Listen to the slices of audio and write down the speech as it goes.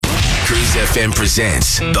Cruise FM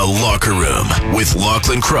presents The Locker Room with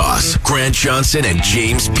Lachlan Cross, Grant Johnson, and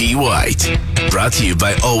James P. White. Brought to you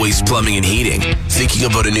by Always Plumbing and Heating. Thinking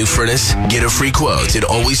about a new furnace? Get a free quote at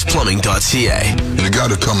alwaysplumbing.ca. You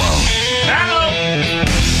gotta come on. Hello.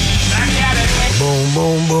 Back at it. Boom,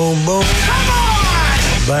 boom, boom, boom. Come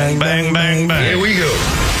on. Bang, bang, bang, bang. Here we go.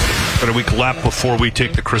 Got a week left before we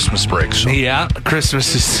take the Christmas break. So. Yeah,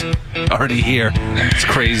 Christmas is already here. It's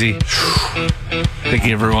crazy. I think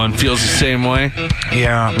everyone feels the same way.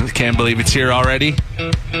 Yeah. Can't believe it's here already.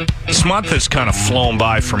 This month has kind of flown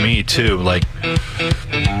by for me, too. Like,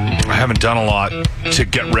 I haven't done a lot to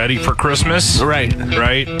get ready for Christmas. Right.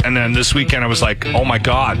 And then this weekend I was like, oh my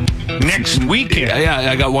God, next weekend. Yeah,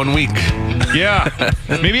 I got 1 week. Yeah.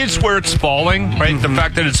 Maybe it's where it's falling, right? The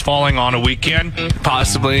fact that it's falling on a weekend.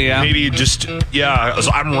 Possibly, yeah. Maybe just,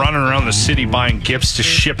 I'm running around the city buying gifts to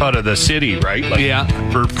ship out of the city, right? Like, yeah.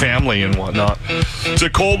 For family and whatnot. It's a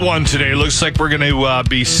cold one today. Looks like we're going to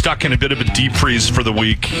be stuck in a bit of a deep freeze for the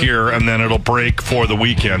week here, and then it'll break for the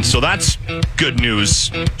weekend. So that's good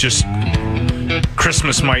news. Just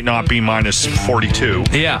Christmas might not be minus 42.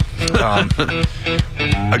 Yeah.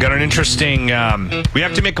 I got an interesting... we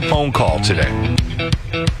have to make a phone call today.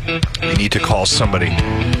 We need to call somebody.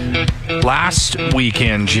 Last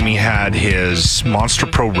weekend, Jimmy had his Monster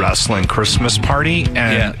Pro Wrestling Christmas party,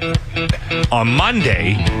 and on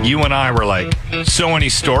Monday, you and I were like, so any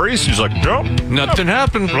stories? He's like, no. Nothing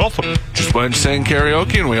happened. Just went and sang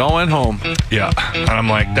karaoke, and we all went home. Yeah. And I'm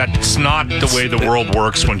like, that's not the way the world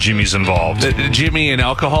works when Jimmy's involved. Jimmy and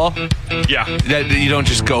alcohol? Yeah. You don't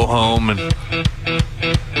just go home and...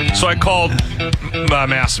 So I called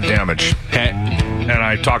Massive Damage, Okay. and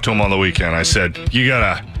I talked to him on the weekend. I said, you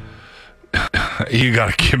gotta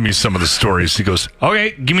give me some of the stories. He goes,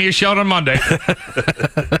 okay, give me a shout on Monday.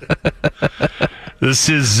 This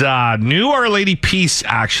is new Our Lady Peace,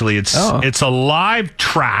 actually. It's a live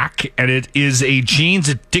track, and it is a Jane's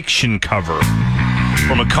Addiction cover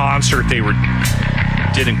from a concert they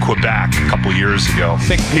did in Quebec a couple years ago. I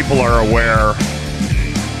think people are aware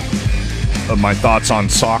of my thoughts on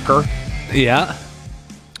soccer. Yeah.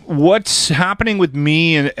 What's happening with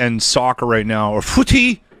me and soccer right now, or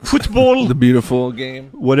football, The beautiful game.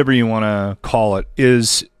 whatever you want to call it,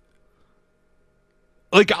 is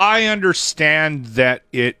like, I understand that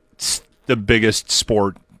it's the biggest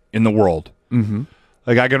sport in the world. Mm-hmm.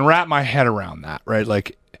 Like, I can wrap my head around that, right?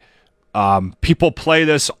 Like, people play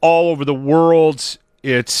this all over the world.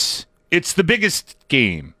 It's the biggest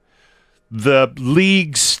game. The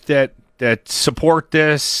leagues that support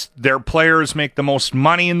this, their players make the most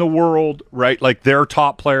money in the world, right? Like, their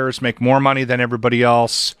top players make more money than everybody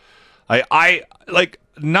else. I like,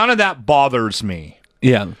 none of that bothers me.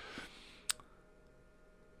 Yeah.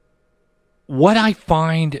 What I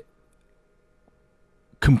find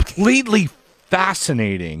completely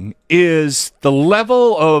fascinating is the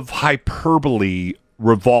level of hyperbole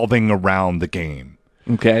revolving around the game.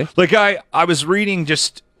 Okay. Like, I was reading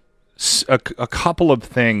just a couple of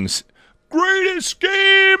things. Greatest game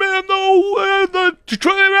in the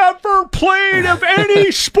ever played of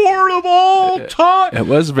any sport of all time. It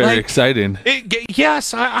was very exciting.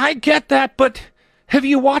 Yes, I get that, but have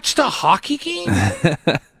you watched a hockey game?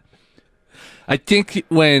 I think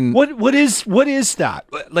when... What is that?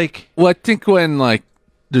 Like, Well, I think when, like,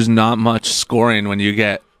 there's not much scoring, when you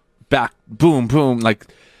get back, boom, boom, like,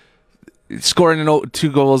 scoring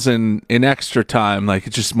 2 goals in extra time, like,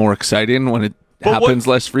 it's just more exciting when it happens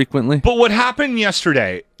less frequently. But what happened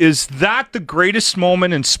yesterday, is that the greatest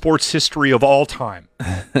moment in sports history of all time?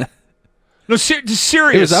 No,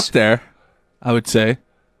 serious. It was up there, I would say.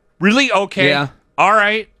 Really? Okay. Yeah. All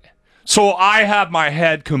right. So I have my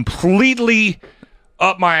head completely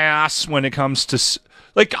up my ass when it comes to...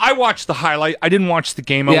 Like, I watched the highlight. I didn't watch the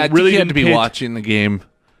game. Yeah, I really think you had to be didn't watching the game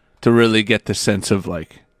to really get the sense of,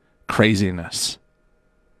 like, craziness.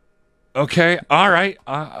 Okay. All right.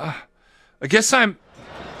 I guess I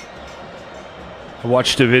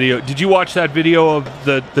watched a video. Did you watch that video of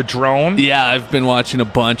the drone? Yeah, I've been watching a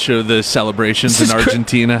bunch of the celebrations in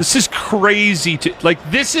Argentina. This is crazy.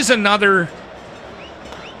 This is another...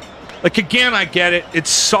 Like, again, I get it. It's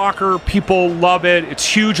soccer. People love it. It's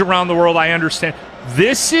huge around the world. I understand.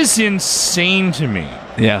 This is insane to me.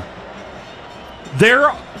 Yeah.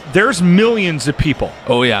 There's millions of people.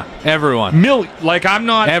 Oh, yeah. Everyone. Like, I'm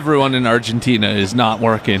not... Everyone in Argentina is not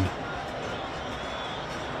working.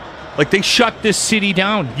 Like, they shut this city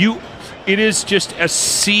down. It is just a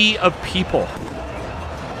sea of people.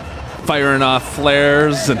 Firing off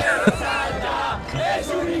flares and...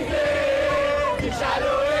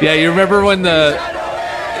 Yeah, you remember when the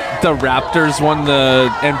the Raptors won the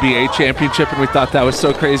NBA championship, and we thought that was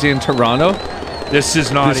so crazy in Toronto. This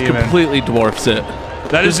is not This even. completely dwarfs it.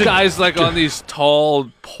 That This is guy's like on these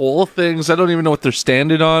tall pole things. I don't even know what they're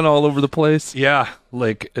standing on all over the place. Yeah,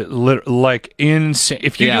 like insane.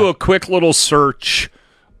 If you Yeah. do a quick little search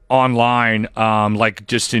online, like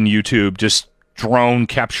just in YouTube, just drone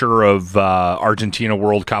capture of Argentina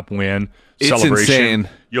World Cup win It's celebration, insane.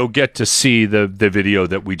 you'll get to see the video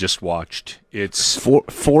that we just watched. It's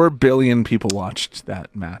 4 billion people watched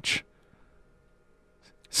that match.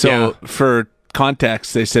 So for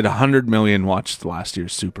context, they said 100 million watched last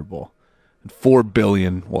year's Super Bowl, and 4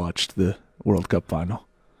 billion watched the World Cup final.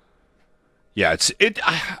 yeah,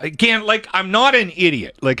 again, like I'm not an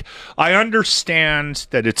idiot. Like I understand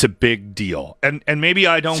that it's a big deal, and maybe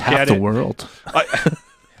I don't It's get half the it. world.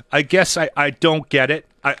 I guess I don't get it.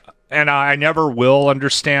 I never will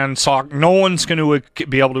understand soccer. No one's going to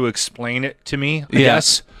be able to explain it to me, I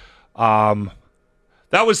guess.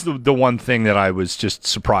 That was the one thing that I was just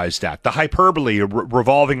surprised at. The hyperbole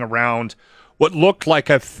revolving around what looked like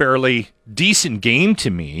a fairly decent game to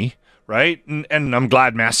me, right? And I'm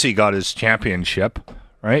glad Messi got his championship,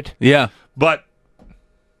 right? Yeah. But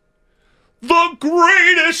the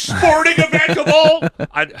greatest sporting event of all.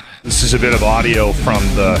 This is a bit of audio from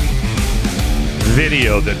the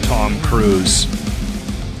video that Tom Cruise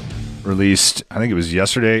released. I think it was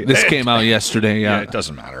yesterday. This came out yesterday, yeah. It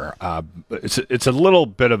doesn't matter. It's a little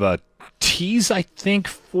bit of a tease, I think,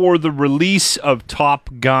 for the release of Top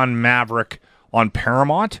Gun Maverick on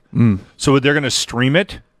Paramount. So they're going to stream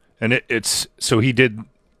it, and it's so he did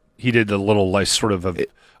a little like sort of a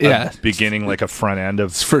beginning, like a front end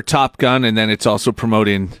of. It's for Top Gun, and then it's also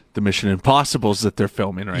promoting the Mission Impossibles that they're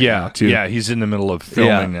filming right now, too. Yeah, he's in the middle of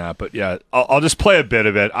filming that. But yeah, I'll just play a bit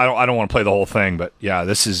of it. I don't want to play the whole thing, but yeah,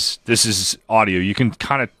 this is audio. You can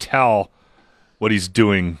kind of tell what he's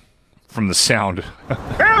doing from the sound. Hey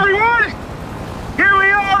everyone! Here we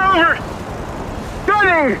are over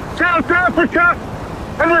stunning South Africa,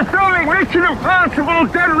 and we're filming Mission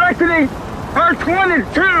Impossible Dead Reckoning Parts 1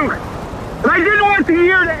 and 2. And I didn't want the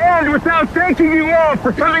year to end without thanking you all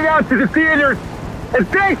for coming out to the theater, and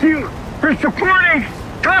thank you for supporting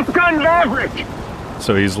Top Gun Maverick.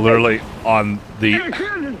 So he's literally on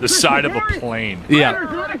the side of a plane. Yeah.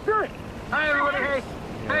 Hi everybody, hey,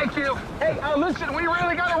 thank you. Hey, listen, we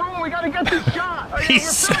really got a room, we gotta get this shot.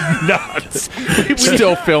 He's nuts.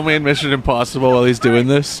 Still filming Mission Impossible while he's doing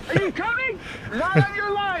this. Are you coming? Not on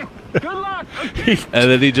your life. Good luck. Okay. And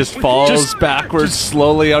then he just falls backwards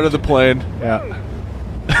slowly out of the plane. Yeah.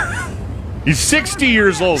 He's 60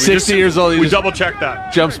 years old. 60 years old. He We just double checked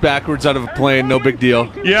that. jumps backwards out of a plane. No big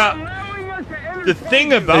deal. Yeah. The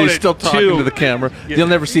thing about And he's it still talking too, to the camera. You'll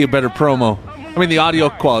never see a better promo. I mean, the audio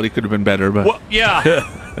quality could have been better, but Well, yeah.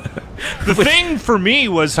 The thing for me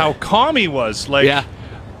was how calm he was. Like, yeah,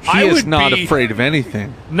 I he is would not be- afraid of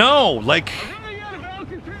anything. No, like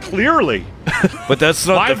clearly, But that's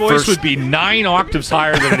not my the voice first. would be 9 octaves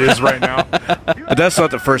higher than it is right now. But that's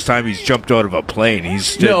not the first time he's jumped out of a plane.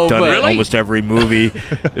 He's No, done but- it Really? almost every movie.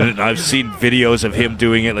 And I've seen videos of him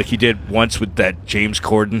doing it, like he did once with that James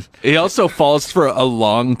Corden. He also falls for a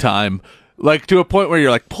long time, like to a point where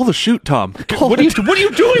you're like, "Pull the chute, Tom. Pull What are you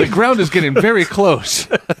the doing? ground is getting very close."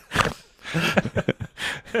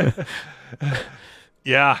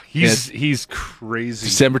 Yeah, he's crazy.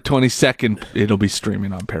 December 22nd, it'll be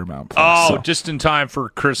streaming on Paramount Plus. Oh, so just in time for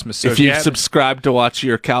Christmas. So if you've haven't- subscribed to watch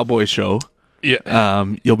your cowboy show, yeah,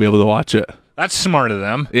 you'll be able to watch it. that's smart of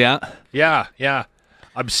them. Yeah. Yeah.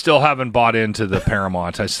 I still haven't bought into the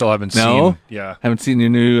Paramount. I still haven't No? seen. Yeah, Haven't seen your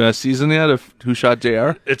new season yet of Who Shot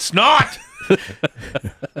JR? it's not.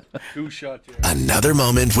 Who shot you? Another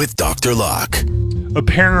moment with Dr. Locke.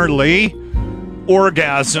 Apparently,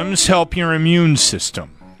 orgasms help your immune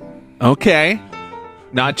system. Okay.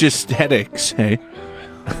 Not just headaches, hey?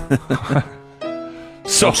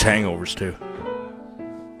 So Those hangovers, too.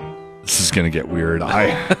 this is gonna get weird.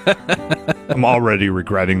 I'm already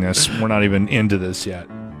regretting this. We're not even into this yet.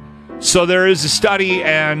 So there is a study,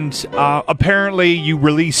 and apparently you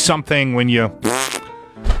release something when you,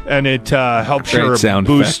 and it helps Great your sound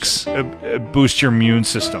boost your immune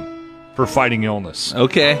system for fighting illness.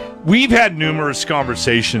 Okay. We've had numerous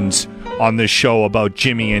conversations on this show about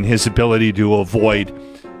Jimmy and his ability to avoid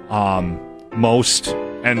most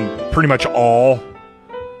and pretty much all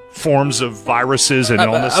forms of viruses and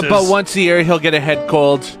illnesses. About once a year, he'll get a head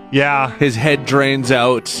cold. Yeah, His head drains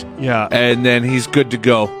out, yeah. and then he's good to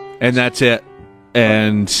go. And that's it.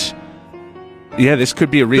 And yeah, this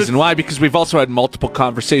could be a reason why, because we've also had multiple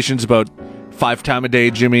conversations about 5 time a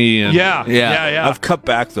day Jimmy. And Yeah. I've cut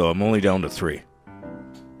back, though. I'm only down to 3.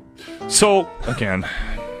 So, again,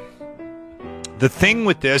 The thing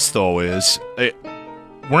with this, though, is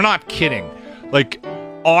we're not kidding. Like,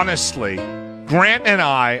 honestly, Grant and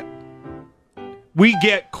I, we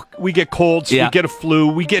get colds, Yeah. we get a flu,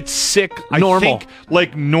 we get sick. Normal. I think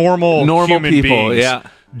like normal human people, beings. yeah.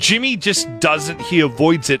 Jimmy just doesn't. He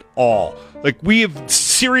avoids it all. Like, we have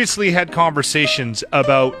seriously had conversations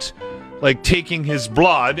about like taking his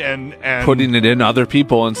blood and Putting it in other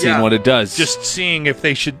people and seeing what it does. Just seeing if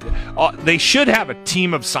they should have a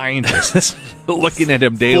team of scientists looking at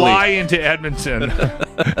him daily. fly into Edmonton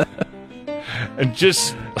and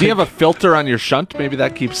just. Do you have a filter on your shunt? Maybe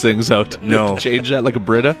that keeps things out. No. Change that like a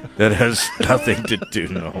Brita. That has nothing to do.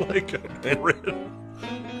 No. like a Brit.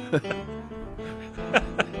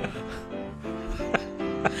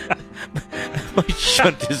 My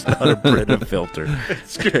shunt is not a Brita filter.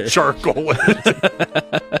 It's got charcoal in it.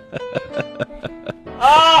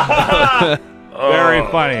 Very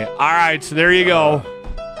funny. All right, so there you go.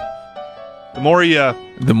 The more you,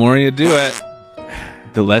 The more you do it,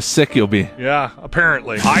 the less sick you'll be. yeah,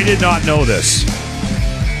 apparently. I did not know this.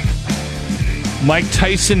 Mike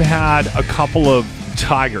Tyson had a couple of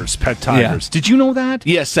tigers, pet tigers. Did you know that?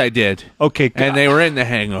 Yes, I did. Okay, And they were in The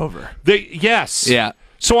Hangover. yes. Yeah.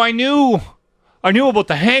 So I knew about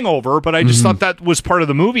The Hangover, but I just thought that was part of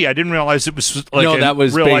the movie. I didn't realize it was like No, a that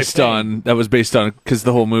was real life based thing. on because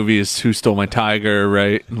the whole movie is Who Stole My Tiger,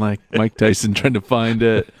 right? And like Mike Tyson trying to find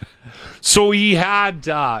it. So he had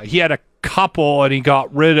a couple, and he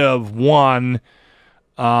got rid of one.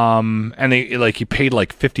 And he paid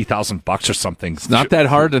like $50,000 or something. It's not that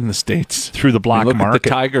hard in the States. through the black Look market. at the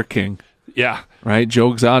Tiger King, Yeah. right?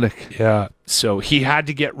 Joe Exotic. Yeah. So he had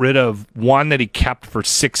to get rid of one that he kept for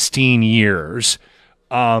 16 years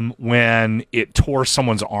when it tore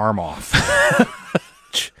someone's arm off.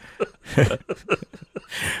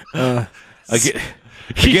 I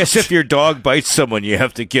guess if your dog bites someone, you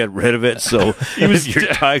have to get rid of it. So if your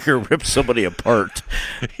tiger rips somebody apart,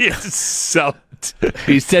 So,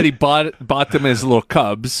 He said he bought them as little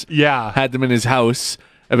cubs. yeah. Had them in his house.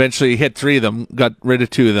 Eventually, he hit 3 of them, got rid of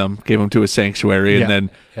 2 of them, gave them to a sanctuary, Yeah, and then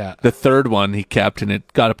yeah. the third one he kept, and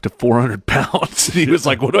it got up to 400 pounds. And he was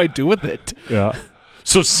like, "What do I do with it?" Yeah.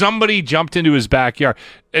 So somebody jumped into his backyard,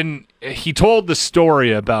 and he told the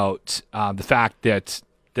story about the fact that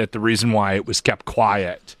the reason why it was kept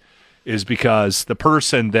quiet is because the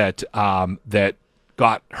person that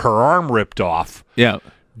got her arm ripped off Yeah,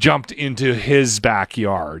 jumped into his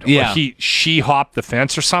backyard. Yeah. Or she hopped the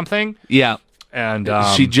fence or something, yeah. and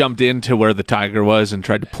She jumped into where the tiger was and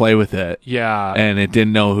tried to play with it. yeah, And it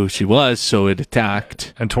didn't know who she was, so it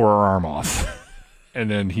attacked. and tore her arm off. And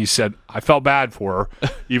then he said, I felt bad for her,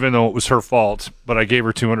 even though it was her fault, but I gave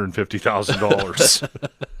her $250,000.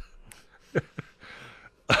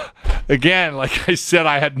 Again, like I said,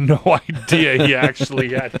 I had no idea he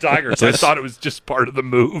actually had tigers. I thought it was just part of the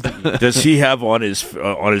movie. does he have on his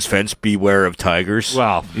fence "Beware of tigers"?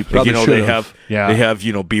 Well, probably they should've. have Yeah. they have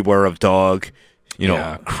 "Beware of dog."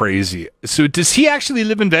 yeah, crazy. So does he actually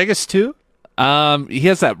live in Vegas too? He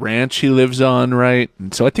has that ranch he lives on, right?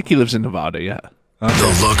 And so I think he lives in Nevada, yeah.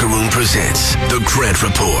 The Locker Room presents The Grant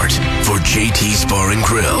Report for JT's Bar and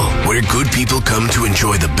Grill, where good people come to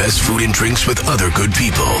enjoy the best food and drinks with other good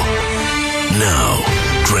people. Now,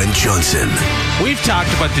 Grant Johnson. We've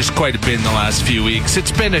talked about this quite a bit in the last few weeks.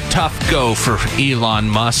 It's been a tough go for Elon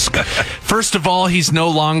Musk. First of all, he's no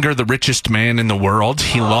longer the richest man in the world.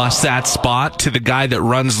 He lost that spot to the guy that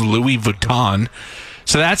runs Louis Vuitton.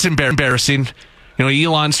 So that's embarrassing. You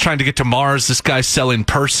know, Elon's trying to get to Mars. This guy's selling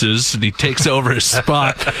purses, and he takes over his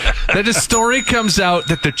spot. Then a story comes out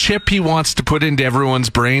that the chip he wants to put into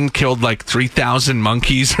everyone's brain killed like 3,000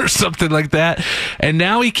 monkeys or something like that. And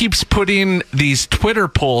now he keeps putting these Twitter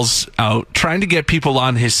polls out, trying to get people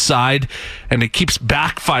on his side, and it keeps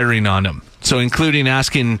backfiring on him. So including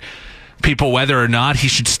asking people whether or not he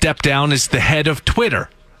should step down as the head of Twitter,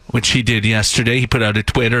 which he did yesterday. He put out a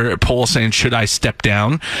Twitter poll saying, should I step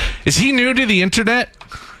down? Is he new to the internet?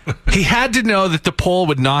 He had to know that the poll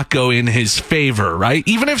would not go in his favor, right?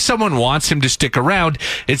 Even if someone wants him to stick around,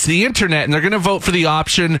 it's the internet, and they're going to vote for the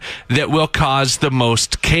option that will cause the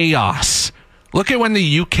most chaos. Look at when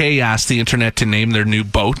the UK asked the internet to name their new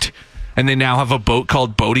boat, and they now have a boat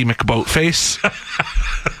called Boaty McBoatface.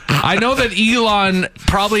 I know that Elon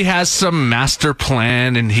probably has some master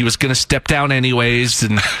plan, and he was going to step down anyways,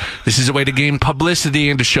 and this is a way to gain publicity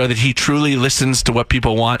and to show that he truly listens to what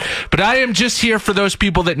people want. But I am just here for those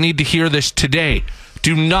people that need to hear this today.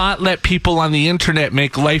 Do not let people on the internet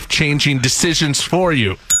make life-changing decisions for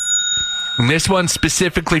you. And this one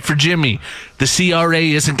specifically for Jimmy. The CRA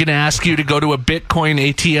isn't going to ask you to go to a Bitcoin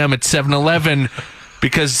ATM at 7-Eleven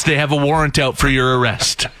because they have a warrant out for your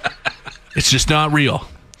arrest. It's just not real.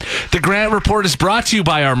 The Grant Report is brought to you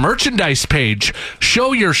by our merchandise page.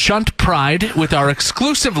 Show your shunt pride with our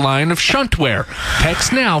exclusive line of shuntwear.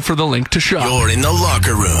 Text now for the link to shop. You're in the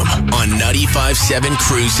locker room on 95.7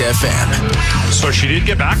 Cruise FM. So she did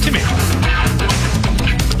get back to me.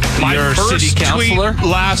 My Your first city councilor? tweet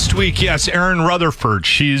last week, yes, Erin Rutherford.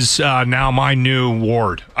 She's now my new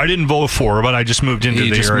ward. I didn't vote for her, but I just moved into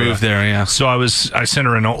You the just area. moved there, yeah. So I sent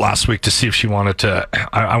her a note last week to see if she wanted to.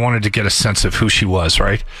 I wanted to get a sense of who she was,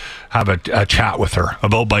 right? Have a chat with her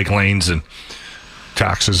about bike lanes and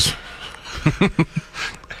taxes.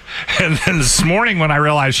 And then this morning, when I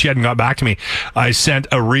realized she hadn't got back to me, I sent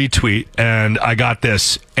a retweet, and I got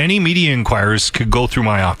this. Any media inquiries could go through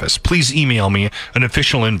my office. Please email me an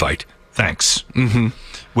official invite. Thanks. Mm-hmm.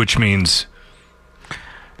 Which means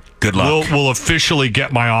Good luck. we'll officially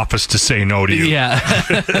get my office to say no to you. Yeah.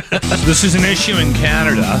 This is an issue in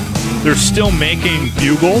Canada. They're still making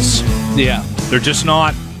bugles. Yeah. They're just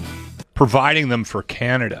not providing them for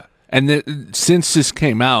Canada. And since this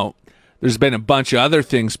came out, there's been a bunch of other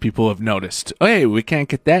things people have noticed. Oh, hey, we can't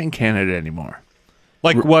get that in Canada anymore.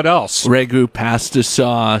 Like what else? Ragu pasta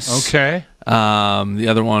sauce. Okay. The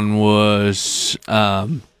other one was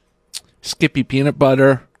Skippy peanut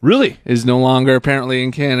butter Really? is no longer apparently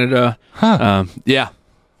in Canada. Huh. Yeah.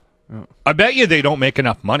 I bet you they don't make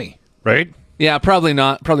enough money, right? Yeah, probably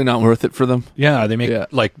not worth it for them. Yeah, they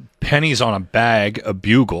make like pennies on a bag of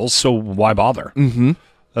bugles, so why bother? Mm-hmm.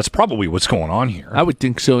 That's probably what's going on here. I would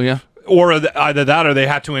think so, yeah. Or either that or they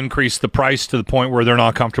had to increase the price to the point where they're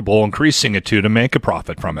not comfortable increasing it to make a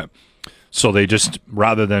profit from it. So they just,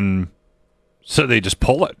 they just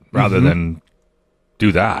pull it rather than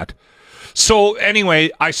do that. So anyway,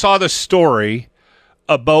 I saw the story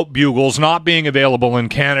about bugles not being available in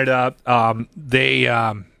Canada. They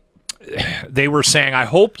were saying, I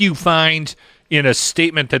hope you find, in a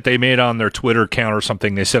statement that they made on their Twitter account or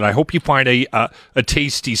something, they said, I hope you find a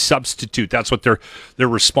tasty substitute. That's what they're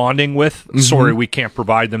responding with. Mm-hmm. Sorry, we can't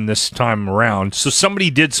provide them this time around. So somebody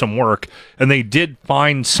did some work, and they did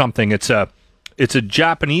find something. It's a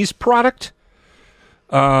Japanese product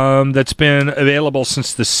that's been available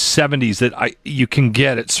since the 70s that you can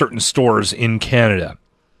get at certain stores in Canada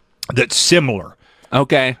that's similar.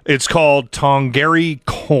 Okay. It's called Tongari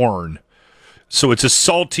corn. So it's a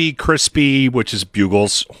salty, crispy, which is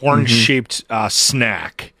bugles, horn-shaped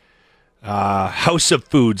snack. House of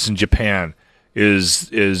Foods in Japan is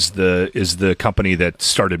the company that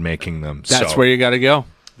started making them. That's so, where you got to go.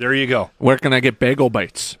 there you go. Where can I get bagel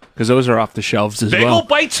bites? Because those are off the shelves as Bagel well.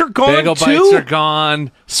 bites are gone Bagel too. bites are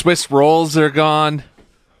gone. Swiss rolls are gone.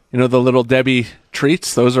 You know, the little Debbie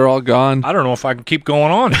treats, those are all gone. I don't know if I can keep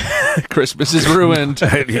going on. Christmas is ruined.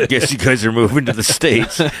 I guess you guys are moving to the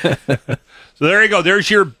States. So there you go. There's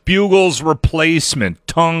your bugles replacement,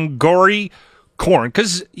 Tongari corn.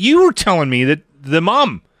 Because you were telling me that the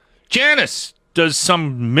mom, Janice, does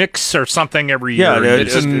some mix or something every year.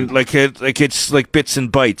 It's like bits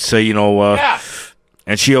and bites. Yeah.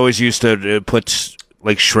 And she always used to put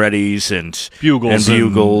like shreddies and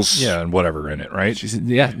bugles. Yeah, and whatever in it, right? She said,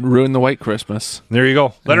 yeah, ruin the white Christmas. There you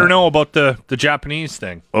go. Let her know about the Japanese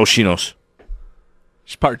thing. Oh, she knows.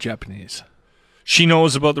 She's part Japanese. She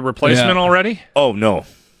knows about the replacement already? Oh, no.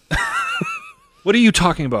 What are you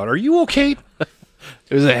talking about? Are you okay?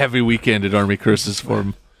 It was a heavy weekend at Army Cruises for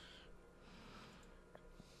him.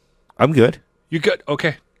 I'm good. You good?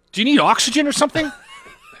 Okay. Do you need oxygen or something?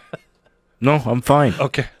 No, I'm fine.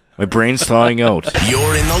 Okay. My brain's thawing out.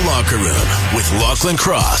 You're in the locker room with Lachlan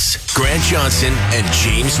Cross, Grant Johnson, and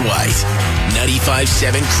James White.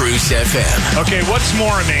 95.7 Cruise FM. Okay, what's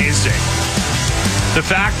more amazing? The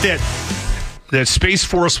fact that Space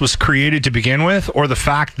Force was created to begin with, or the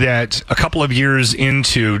fact that a couple of years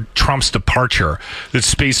into Trump's departure, that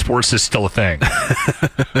Space Force is still a thing?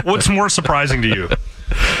 What's more surprising to you?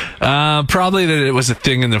 Probably that it was a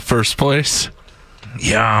thing in the first place.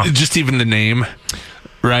 Yeah. Just even the name,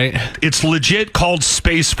 right? It's legit called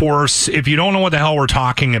Space Force. If you don't know what the hell we're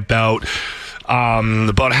talking about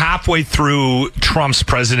halfway through Trump's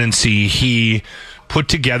presidency, he put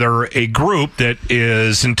together a group that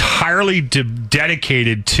is entirely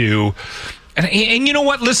dedicated to, and you know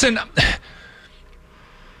what? Listen,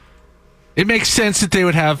 It makes sense that they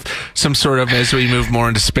would have some sort of, as we move more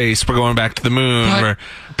into space, we're going back to the moon.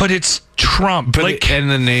 but it's Trump. And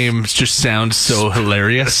the names just sound so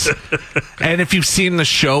hilarious. And if you've seen the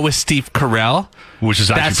show with Steve Carell, which is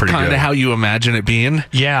actually that's pretty kind good. of how you imagine it being.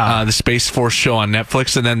 Yeah. The Space Force show on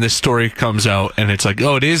Netflix, and then this story comes out, and it's like,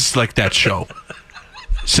 oh, it is like that show.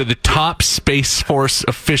 So the top Space Force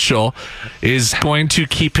official is going to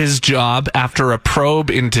keep his job after a probe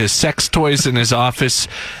into sex toys in his office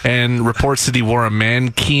and reports that he wore a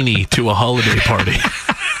mankini to a holiday party.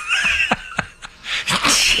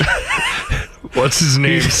 What's his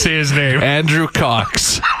name? Say his name. Andrew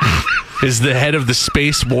Cox is the head of the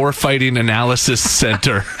Space Warfighting Analysis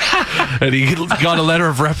Center. And he got a letter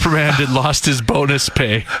of reprimand and lost his bonus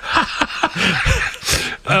pay.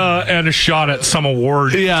 And a shot at some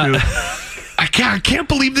award. Yeah. Too. I can't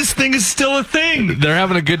believe this thing is still a thing. They're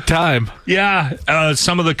having a good time. Yeah.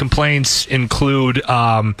 Some of the complaints include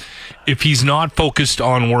if he's not focused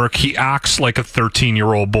on work, he acts like a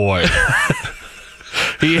 13-year-old boy.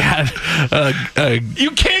 He had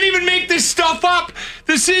You can't even make this stuff up.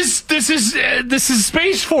 This is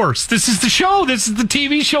Space Force. This is the show. This is the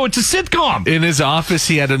TV show. It's a sitcom. in his office.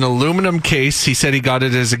 He had an aluminum case. He said he got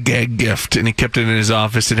it as a gag gift, and he kept it in his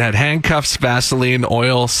office. It had handcuffs, Vaseline,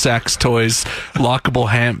 oil, sex toys, lockable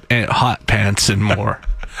hot pants, and more.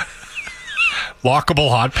 Lockable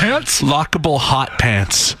hot pants? Lockable hot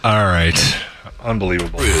pants. All right.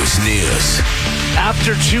 Unbelievable. Cruise News.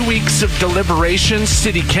 After 2 weeks of deliberations,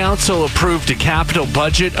 City Council approved a capital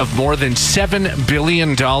budget of more than $7 billion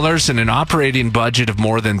and an operating budget of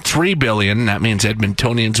more than $3 billion. That means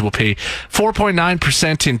Edmontonians will pay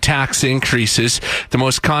 4.9% in tax increases. The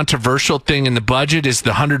most controversial thing in the budget is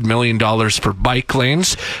the $100 million for bike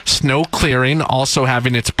lanes. Snow clearing also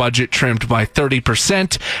having its budget trimmed by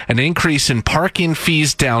 30%. An increase in parking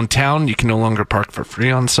fees downtown. You can no longer park for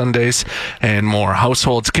free on Sundays, and more.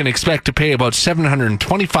 Households can expect to pay about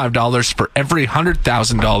 $725 for every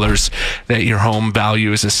 $100,000 that your home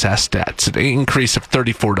value is assessed at. It's an increase of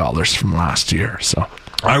 $34 from last year. So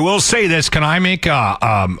I will say this. Can I make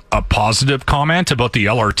a positive comment about the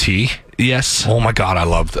LRT? yes. Oh my God, I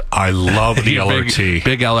love the You're a LRT.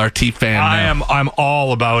 big LRT fan now. I'm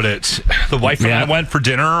all about it. The wife and I went for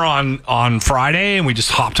dinner on Friday, and we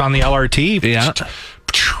just hopped on the LRT. Yeah.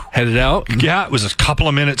 Headed out. Yeah, it was a couple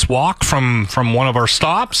of minutes walk from one of our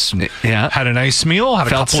stops. Yeah. Had a nice meal, had a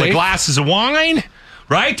Felt couple safe. of glasses of wine.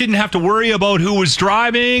 Right? Didn't have to worry about who was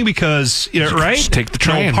driving because, right? Just take the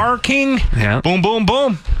train. No parking. Yeah. Boom, boom,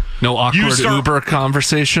 boom. No awkward Used our- Uber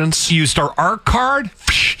conversations. Used our ARC card.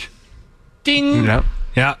 Ding. Yeah.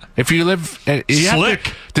 Yeah. If you live, you have Slick.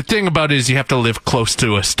 to, the thing about it is you have to live close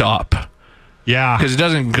to a stop. Yeah. Because it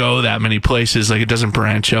doesn't go that many places. Like, it doesn't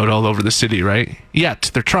branch out all over the city, right?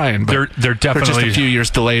 Yet they're trying, but They're they're definitely just a few years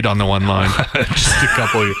delayed on the one line. just a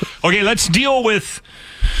couple of years. Okay, let's deal with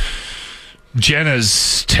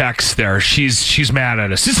Jenna's text there. She's mad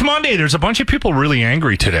at us. It's Monday. There's a bunch of people really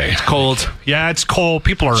angry today. Cold. Yeah, it's cold.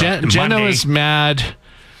 People are Jenna Monday. was mad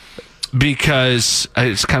because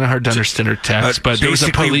it's kind of hard to understand her text, but there was a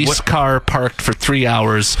basically, police car parked for 3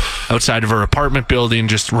 hours outside of her apartment building,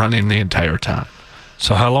 just running the entire time.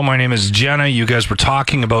 So, hello, my name is Jenna. You guys were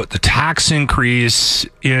talking about the tax increase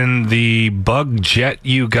in the bug jet.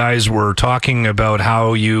 You guys were talking about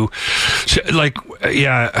how you,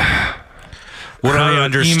 yeah. What I Her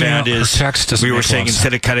understand email or is text doesn't we were make a lot saying of sense.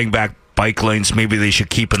 instead of cutting back bike lanes, maybe they should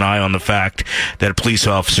keep an eye on the fact that police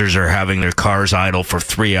officers are having their cars idle for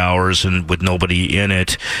 3 hours and with nobody in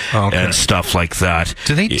it and stuff like that.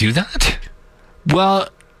 Do they do that? Well,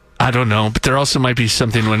 I don't know, but there also might be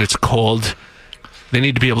something when it's cold. They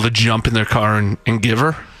need to be able to jump in their car and give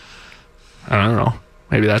her. I don't know.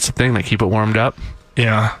 Maybe that's the thing. They keep it warmed up.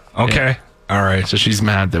 Yeah. Okay. Yeah. All right. So she's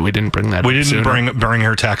mad that we didn't bring that We up didn't sooner. bring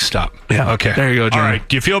her text up. Yeah. Okay. There you go, Jenna. All right.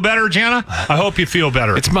 Do you feel better, Jenna? I hope you feel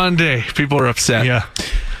better. It's Monday. People are upset. Yeah.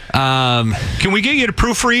 Can we get you to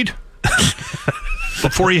proofread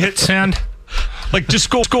before you hit send? Like, just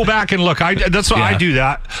go back and look. That's why I do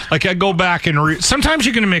that. Like, I go back and read. Sometimes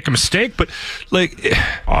you're going to make a mistake, but like,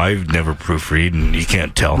 I've never proofread, and you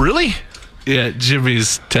can't tell. really, Yeah,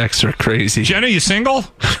 Jimmy's texts are crazy. Jenna, you single?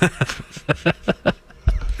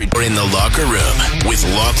 We're in the locker room with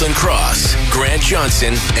Lachlan Cross, Grant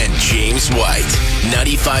Johnson, and James White.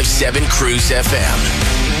 95.7 Cruise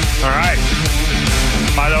FM. All right.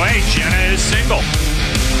 By the way, Jenna is single.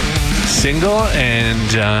 Single,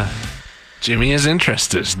 and Jimmy is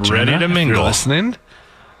interested. Ready to Jenna, if mingle. You're listening?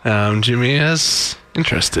 Jimmy is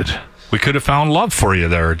interested. We could have found love for you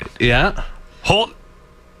there. Yeah. Hold.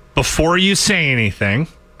 Before you say anything,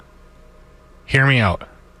 hear me out.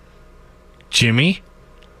 Jimmy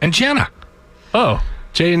and Jenna. Oh,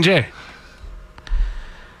 J&J.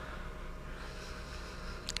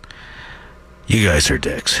 You guys are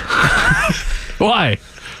dicks. Why?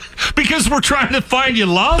 Because we're trying to find you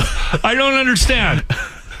love? I don't understand.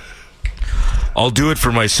 I'll do it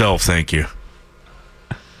for myself, thank you.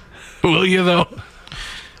 Will you, though?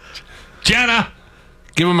 Jenna,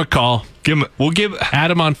 Give him a call.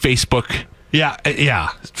 Add him on Facebook. Yeah.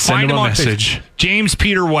 Send him a message. James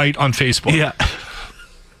Peter White on Facebook. Yeah.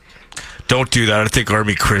 Don't do that. I think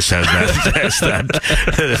Army Chris has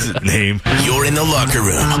that name. You're in the locker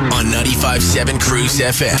room on 95.7 Cruise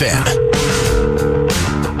FM.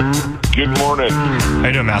 Good morning. How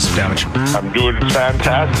you doing, Massive Damage? I'm doing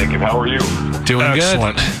fantastic, and how are you? Doing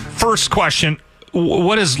Excellent. good. First question,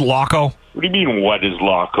 what is Loco? What do you mean, what is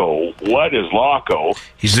Loco? What is Loco?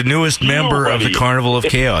 He's the newest member of the Carnival of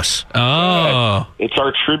Chaos. Oh. It's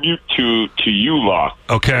our tribute to you, Lock.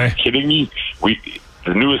 Okay. Kidding me?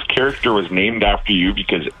 The newest character was named after you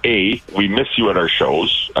because, A, we miss you at our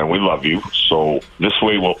shows, and we love you, so this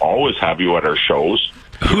way we'll always have you at our shows.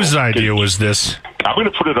 Whose idea was this? I'm going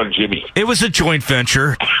to put it on Jimmy. It was a joint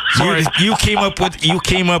venture. You came up with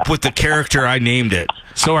the character. I named it.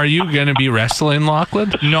 So are you going to be wrestling,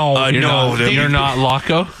 Lachlan? No, You're not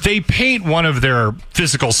Loco? They paint one of their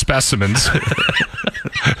physical specimens.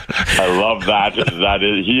 I love that.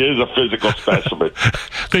 He is a physical specimen.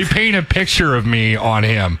 They paint a picture of me on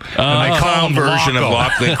him. And they call him version of Loco.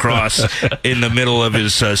 Lachlan Cross in the middle of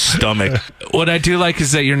his stomach. What I do like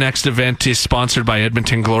is that your next event is sponsored by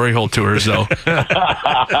Edmonton Glory Hole Tours, though.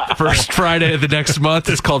 First Friday of the next month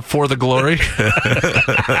is called For the Glory.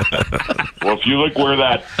 Well, if you look where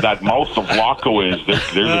that mouth of Loco is,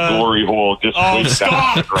 there's a glory hole. Just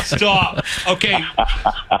Stop. Okay.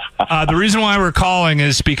 The reason why we're calling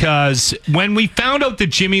is because when we found out that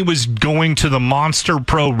Jimmy was going to the Monster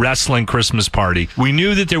Pro Wrestling Christmas party, we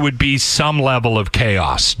knew that there would be some level of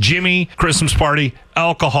chaos. Jimmy, Christmas party,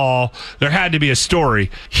 alcohol, there had to be a story.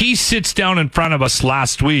 He sits down in front of us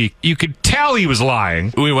last week. You could tell he was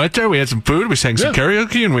lying. We went there, we had some food, we sang some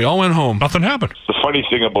karaoke, and we all went home. Nothing happened. The funny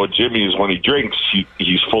thing about Jimmy is when he drinks,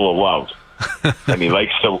 he's full of love, and he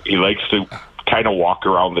likes to kind of walk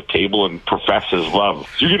around the table and profess his love.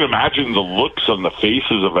 So you can imagine the looks on the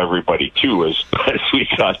faces of everybody too, as we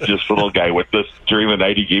got this little guy with us. During the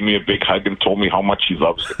night, he gave me a big hug and told me how much he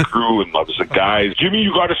loves the crew and loves the guys. Jimmy,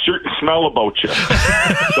 you got a certain smell about you.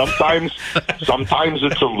 Sometimes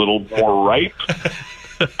it's a little more ripe.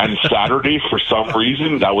 And Saturday, for some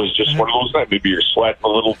reason, that was just one of those nights. Maybe you're sweating a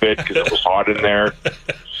little bit because it was hot in there.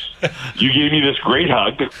 You gave me this great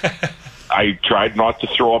hug. I tried not to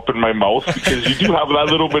throw up in my mouth because you do have that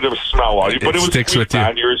little bit of smell on you. But it was sticks sweet, with you.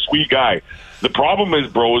 man. You're a sweet guy. The problem is,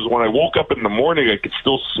 bro, is when I woke up in the morning, I could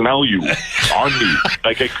still smell you on me.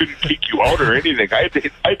 Like I couldn't kick you out or anything. I had to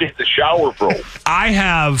hit the shower, bro. I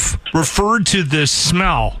have referred to this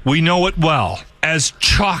smell, we know it well, as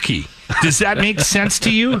chalky. Does that make sense to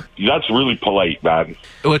you? That's really polite, man.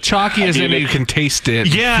 Well, chalky is in it, you can taste it,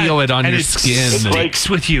 feel it on your skin. It sticks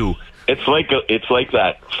with you. It's like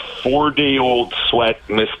that 4-day-old sweat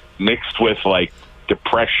mixed with like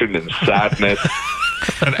depression and sadness.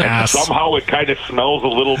 And somehow it kind of smells a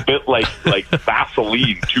little bit like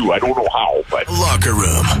Vaseline too. I don't know how, but Locker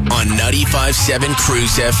Room on 95.7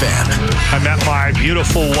 Cruise FM. I met my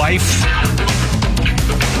beautiful wife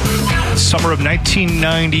summer of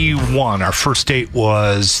 1991. Our first date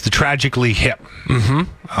was the Tragically Hip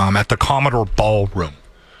at the Commodore Ballroom.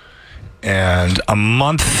 And a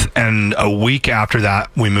month and a week after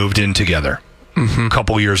that, we moved in together. A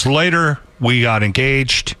couple years later, we got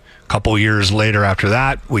engaged. A couple years later after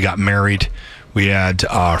that, we got married. We had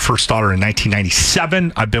our first daughter in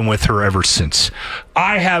 1997. I've been with her ever since.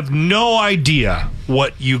 I have no idea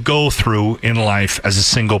what you go through in life as a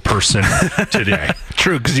single person today.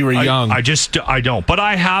 True, because you were young. I don't. But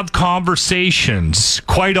I have conversations.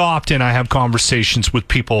 Quite often I have conversations with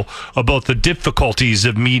people about the difficulties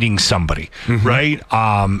of meeting somebody, right?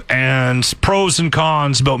 And pros and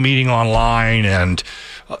cons about meeting online and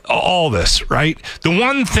all this, right? The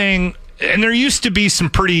one thing... And there used to be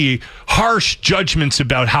some pretty harsh judgments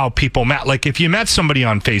about how people met. Like if you met somebody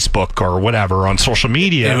on Facebook or whatever on social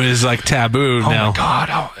media, it was like taboo. Now, my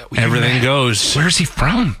God, everything goes. Where's he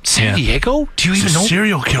from? San Diego? Do you even know?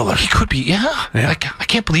 Serial killer. He could be. Yeah. Like I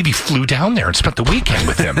can't believe he flew down there and spent the weekend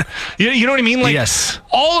with him. You know what I mean? Like yes.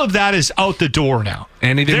 All of that is out the door now.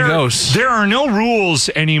 Anything goes. There are no rules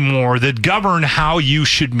anymore that govern how you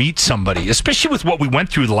should meet somebody, especially with what we went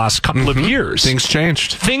through the last couple of years. Things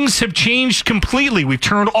changed. Things have changed completely. We've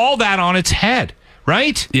turned all that on its head,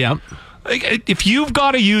 right? Yeah. If you've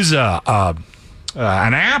got to use an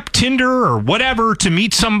app, Tinder or whatever to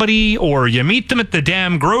meet somebody, or you meet them at the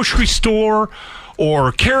damn grocery store,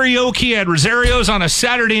 or karaoke at Rosario's on a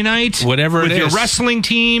Saturday night, whatever with it your is. wrestling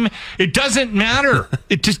team, it doesn't matter.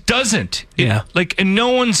 It just doesn't. And no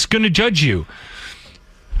one's going to judge you.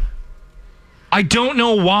 I don't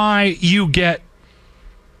know why you get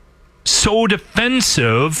so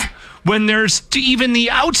defensive when there's even the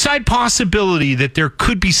outside possibility that there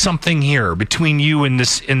could be something here between you and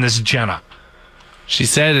this Jenna? She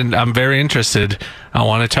said, and I'm very interested. I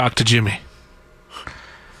want to talk to Jimmy.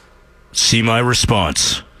 See my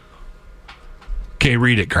response. Okay,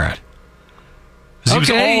 read it, Grant. He was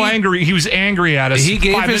all angry. He was angry at us. He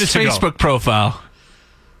gave 5 his minutes Facebook ago. profile.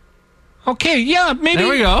 Okay, yeah, maybe.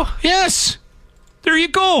 There we go. Yes. There you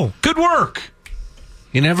go. Good work.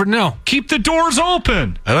 You never know. Keep the doors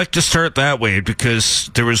open. I like to start that way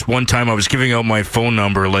because there was one time I was giving out my phone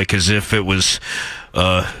number like as if it was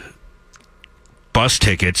bus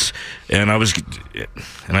tickets, and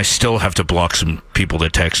I still have to block some people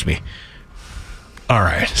that text me. All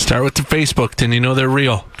right. Start with the Facebook, then you know they're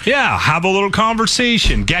real. Yeah, have a little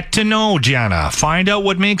conversation. Get to know Jenna. Find out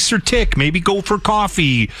what makes her tick. Maybe go for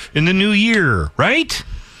coffee in the new year, right?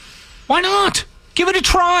 Why not? Give it a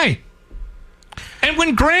try. And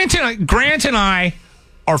when Grant and I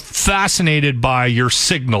are fascinated by your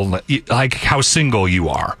signal, like how single you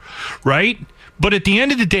are, right? But at the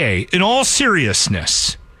end of the day, in all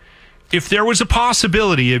seriousness, if there was a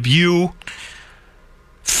possibility of you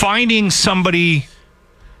finding somebody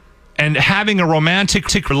and having a romantic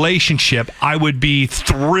relationship, I would be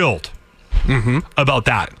thrilled about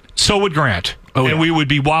that. So would Grant. Oh, and yeah. we would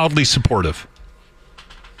be wildly supportive.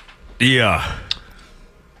 Yeah.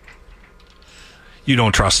 You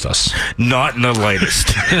don't trust us. Not in the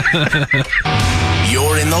lightest.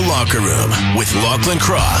 You're in the locker room with Lachlan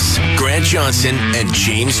Cross, Grant Johnson, and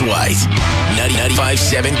James White.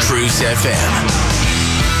 95.7 Cruise FM.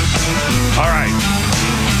 All right.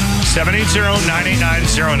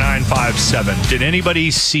 780-989-0957. Did anybody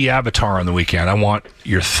see Avatar on the weekend? I want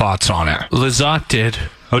your thoughts on it. Lizotte did.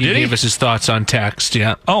 Oh, did he? Gave us his thoughts on text,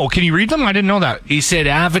 yeah. Oh, can you read them? I didn't know that. He said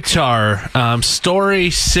Avatar, story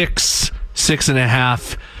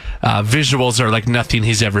 6.5. Visuals are like nothing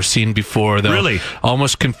he's ever seen before, though. Really?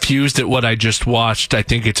 Almost confused at what I just watched. I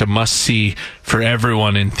think it's a must-see for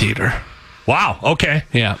everyone in theater. Wow. Okay.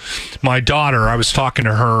 Yeah. My daughter, I was talking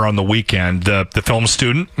to her on the weekend, the film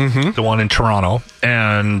student, the one in Toronto,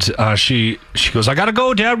 and she goes, "I gotta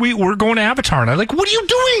go, Dad. We're going to Avatar." And I'm like, "What are you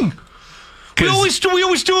doing? We always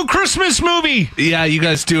do a Christmas movie." Yeah, you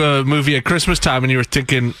guys do a movie at Christmas time, and you were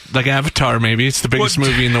thinking, like Avatar, maybe. It's the biggest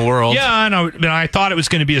movie in the world. Yeah, and I thought it was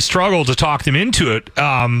going to be a struggle to talk them into it,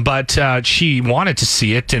 but she wanted to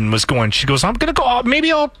see it and was going, she goes, "I'm going to go.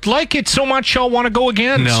 Maybe I'll like it so much I'll want to go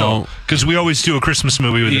again." No. Because we always do a Christmas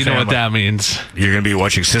movie with the You family. know what that means. You're going to be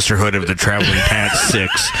watching Sisterhood of the Traveling Pants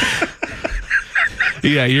 6.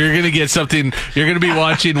 Yeah, you're going to get something. You're going to be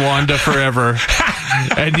watching Wanda forever,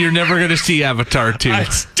 and you're never going to see Avatar 2.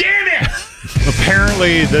 Damn it!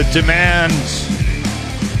 Apparently, the demand,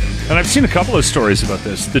 and I've seen a couple of stories about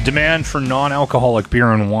this, the demand for non-alcoholic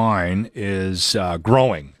beer and wine is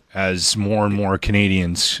growing as more and more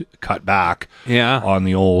Canadians cut back on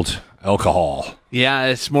the old alcohol. Yeah,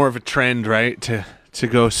 it's more of a trend, right? To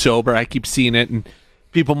go sober. I keep seeing it, and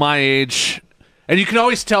people my age, and you can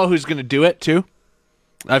always tell who's going to do it too.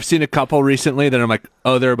 I've seen a couple recently that I'm like,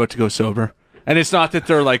 oh, they're about to go sober, and it's not that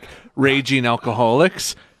they're like raging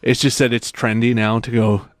alcoholics. It's just that it's trendy now to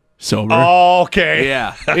go sober. Okay.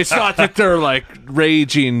 Yeah, it's not that they're like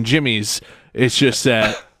raging Jimmies. It's just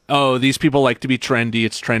that these people like to be trendy.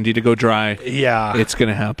 It's trendy to go dry. Yeah. It's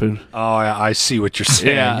gonna happen. Oh, I see what you're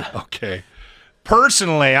saying. Yeah. Okay.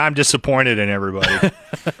 Personally, I'm disappointed in everybody.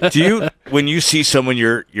 Do you, when you see someone,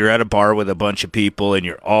 you're at a bar with a bunch of people and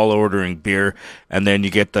you're all ordering beer, and then you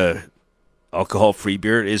get the alcohol-free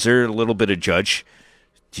beer? Is there a little bit of judge?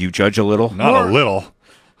 Do you judge a little? Not a little.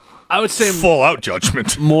 I would say Full out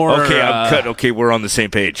judgment. more. Okay, I'm cut. Okay, we're on the same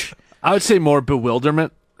page. I would say more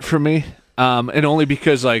bewilderment for me, and only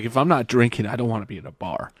because like if I'm not drinking, I don't want to be at a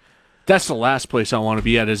bar. That's the last place I want to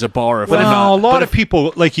be at is a bar. Well, a lot of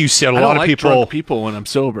people, like you said, I don't like drunk people when I'm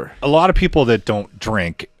sober. a lot of people that don't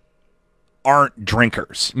drink aren't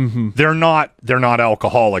drinkers. Mm-hmm. They're not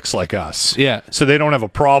alcoholics like us. Yeah. So they don't have a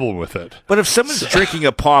problem with it. But if someone's drinking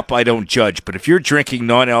a pop, I don't judge. But if you're drinking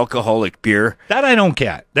non-alcoholic beer, That I don't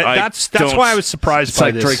get. That's don't- why I was surprised It's by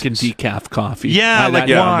like this. drinking decaf coffee. Yeah, That like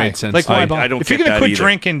never why? made sense Like to why? me. Bob? I don't if you're get gonna that quit either.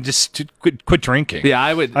 drinking, just quit drinking. Yeah,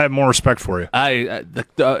 I would. I have more respect for you.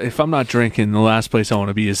 If I'm not drinking, the last place I want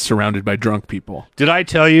to be is surrounded by drunk people. Did I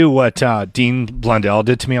tell you what Dean Blundell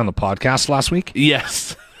did to me on the podcast last week?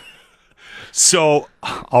 Yes. So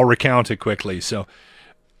I'll recount it quickly. So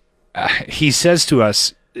he says to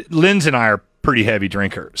us, Linz and I are pretty heavy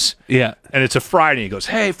drinkers. Yeah. And it's a Friday. He goes,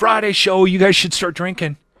 "Hey, Friday show, you guys should start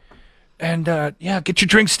drinking. And get your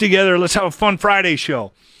drinks together. Let's have a fun Friday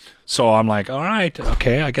show." So I'm like, all right,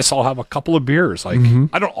 okay, I guess I'll have a couple of beers. Like,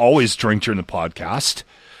 I don't always drink during the podcast.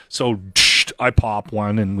 So I pop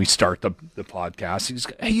one and we start the podcast. He's,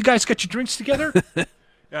 hey, you guys got your drinks together? And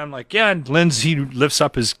I'm like, yeah. And he lifts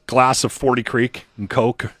up his glass of 40 Creek and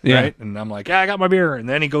Coke, right? And I'm like, yeah, I got my beer. And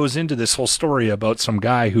then he goes into this whole story about some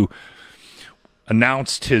guy who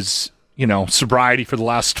announced his, sobriety for the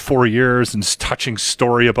last 4 years and his touching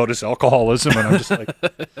story about his alcoholism. And I'm just like,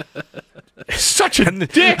 such a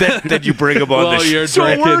dick. Then you bring him on the show. So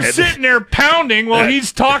we're sitting there pounding while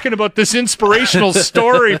he's talking about this inspirational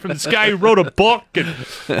story from this guy who wrote a book and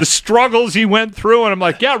the struggles he went through. And I'm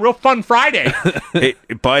like, yeah, real fun Friday. Hey,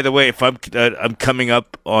 by the way, if I'm coming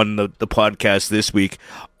up on the podcast this week,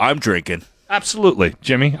 I'm drinking. Absolutely,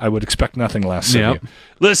 Jimmy. I would expect nothing less of you.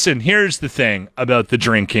 Listen, here's the thing about the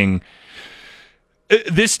drinking.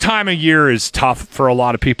 This time of year is tough for a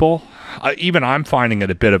lot of people. Even I'm finding it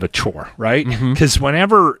a bit of a chore, right? Because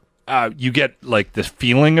whenever you get like the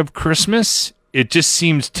feeling of Christmas, it just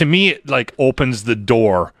seems to me it like opens the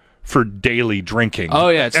door for daily drinking. Oh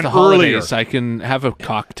yeah, it's and the holidays. I can have a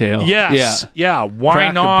cocktail. Yes, yeah. Why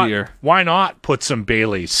Crack a not? beer. Why not put some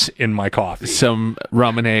Baileys in my coffee? Some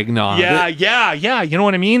rum and eggnog. Yeah. You know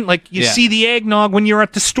what I mean? Like you see the eggnog when you're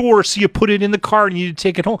at the store, so you put it in the car and you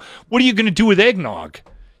take it home. What are you going to do with eggnog?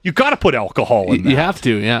 You got to put alcohol in there. You have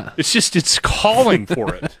to, yeah. It's calling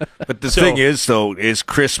for it. But the thing is, though, is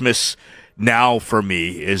Christmas now for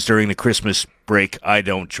me is during the Christmas break, I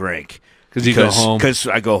don't drink. Because you go home. Because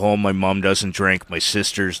I go home, my mom doesn't drink, my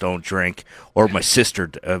sisters don't drink, or my sister,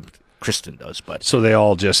 Kristen does. But so they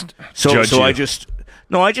all just judge you.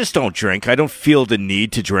 I just don't drink. I don't feel the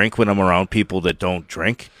need to drink when I'm around people that don't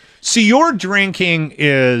drink. See, your drinking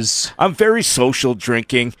is... I'm very social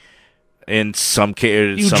drinking. In some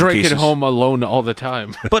cases, you drink at home alone all the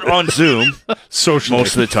time, but on Zoom, socially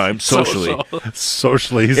most of the time, socially.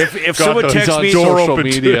 If someone texts me, social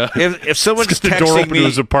media. If someone's the door texting open me, to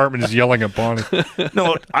his apartment is yelling at Bonnie.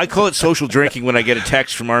 No, I call it social drinking when I get a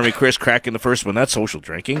text from Army Chris cracking the first one. That's social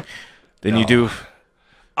drinking. Then you do.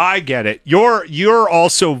 I get it. You're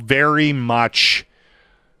also very much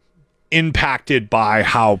impacted by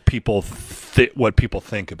how people what people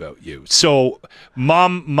think about you. So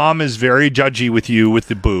mom is very judgy with you with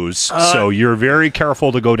the booze. So you're very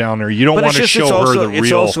careful to go down there. You don't want to show her the real.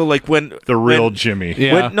 It's also like when Jimmy.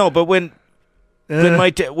 Yeah. When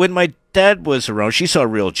my dad was around, she saw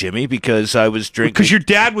real Jimmy because I was drinking. Because your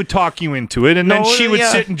dad would talk you into it, and then she would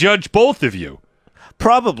sit and judge both of you.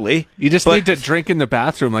 Probably. You just need to drink in the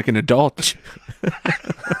bathroom like an adult.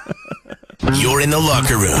 You're in the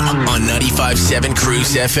locker room on 95.7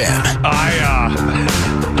 Cruise FM. I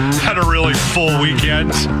had a really full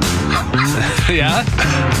weekend. Yeah?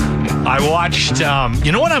 I watched,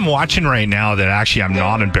 you know what I'm watching right now that actually I'm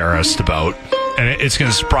not embarrassed about? And it's going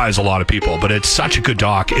to surprise a lot of people, but it's such a good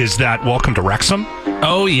doc, is that Welcome to Wrexham.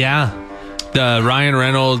 Oh, yeah. The Ryan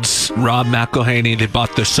Reynolds, Rob McElhaney, they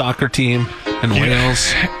bought their soccer team in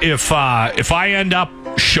Wales. If I end up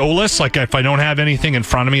showless, like if I don't have anything in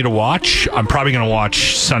front of me to watch, I'm probably going to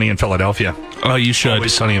watch Sunny in Philadelphia. Oh, you should.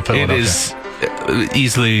 Always Sunny in Philadelphia. It is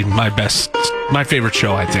easily my favorite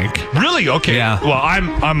show, I think. Really? Okay. Yeah. Well,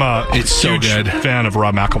 I'm a huge fan of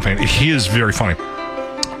Rob McElhaney. He is very funny.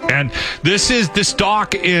 And this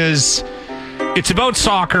doc is... It's about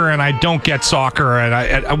soccer, and I don't get soccer,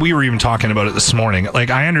 and we were even talking about it this morning. Like,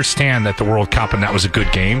 I understand that the World Cup and that was a good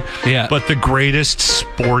game, but the greatest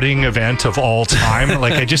sporting event of all time,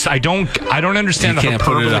 like I don't understand the hyperbole. You can't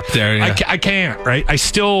put it up there. Yeah. I can't, right? I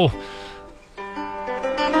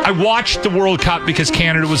watched the World Cup because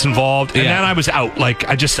Canada was involved, and then I was out. Like,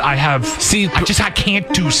 I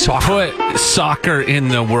can't do soccer. Put soccer in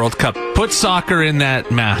the World Cup. Put soccer in that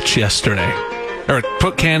match yesterday. Or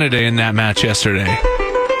put Canada in that match yesterday.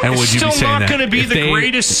 And would you be saying that? It's still not going to be the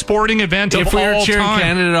greatest sporting event of all time. If we were cheering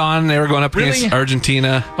Canada on, they were going up against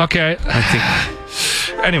Argentina. Okay. I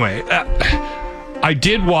think. Anyway, I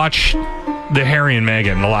did watch the Harry and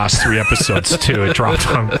Meghan, the last 3 episodes, too. It dropped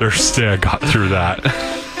on Thursday. I got through that.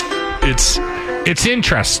 It's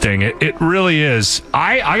interesting. It really is.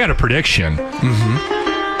 I got a prediction. Mm-hmm.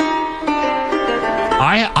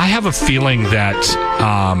 I have a feeling that...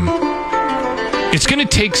 it's going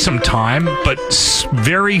to take some time, but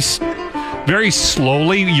very, very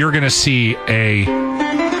slowly, you're going to see a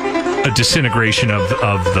disintegration of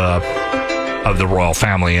the royal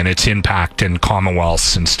family and its impact in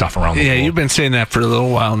commonwealths and stuff around the world. Yeah, you've been saying that for a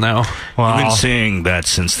little while now. Well, I've been saying that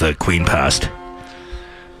since the Queen passed.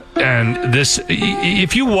 And this,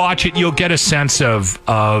 if you watch it, you'll get a sense of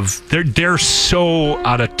they're so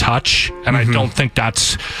out of touch, and I don't think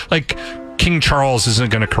that's like. King Charles isn't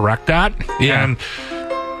going to correct that. Yeah. And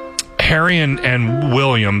Harry and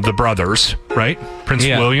William, the brothers, right? Prince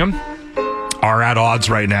William, are at odds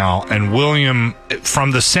right now. And William,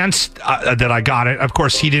 from the sense that I got it, of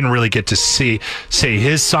course, he didn't really get to say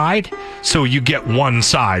his side. So you get one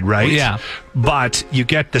side, right? Yeah. But you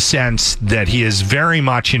get the sense that he is very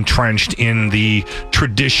much entrenched in the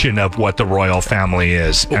tradition of what the royal family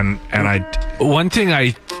is. And one thing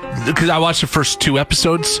because I watched the first 2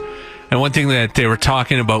 episodes, and one thing that they were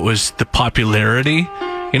talking about was the popularity.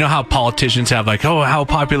 You know how politicians have like, oh, how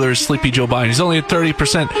popular is Sleepy Joe Biden? He's only at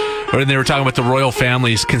 30%. Or they were talking about the royal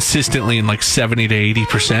families consistently in like 70 to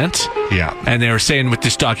 80%. Yeah. And they were saying with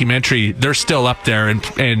this documentary, they're still up there, and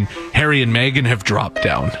Harry and Meghan have dropped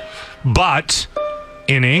down. But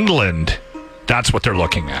in England, that's what they're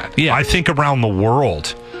looking at. Yeah. I think around the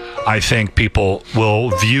world, I think people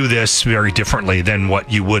will view this very differently than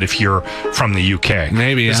what you would if you're from the UK.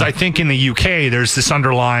 Maybe, Because yeah. I think in the UK, there's this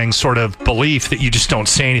underlying sort of belief that you just don't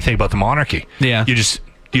say anything about the monarchy. Yeah.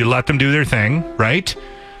 You let them do their thing, right?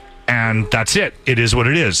 And that's it. It is what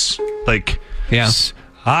it is. Like, Yeah.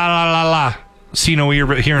 La la la. See no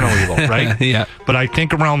evil, hear no evil, right? Yeah. But I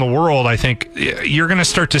think around the world, I think you're going to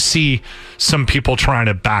start to see some people trying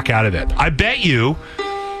to back out of it. I bet you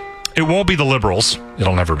it won't be the Liberals.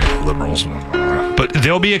 It'll never be the Liberals. But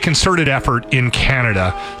there'll be a concerted effort in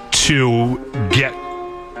Canada to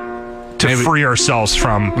free ourselves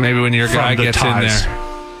from Maybe when your guy the gets ties. in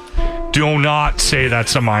there. Do not say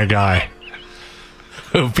that's my guy.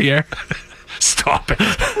 Oh, Pierre. Stop it.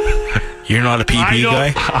 You're not a PP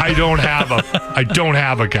guy? I don't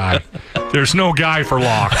have a guy. There's no guy for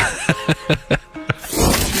Locke.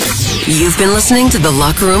 You've been listening to the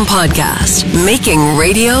Locker Room Podcast, making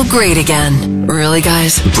radio great again. Really,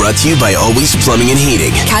 guys? Brought to you by Always Plumbing and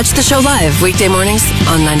Heating. Catch the show live weekday mornings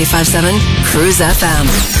on 95.7 Cruise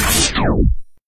FM.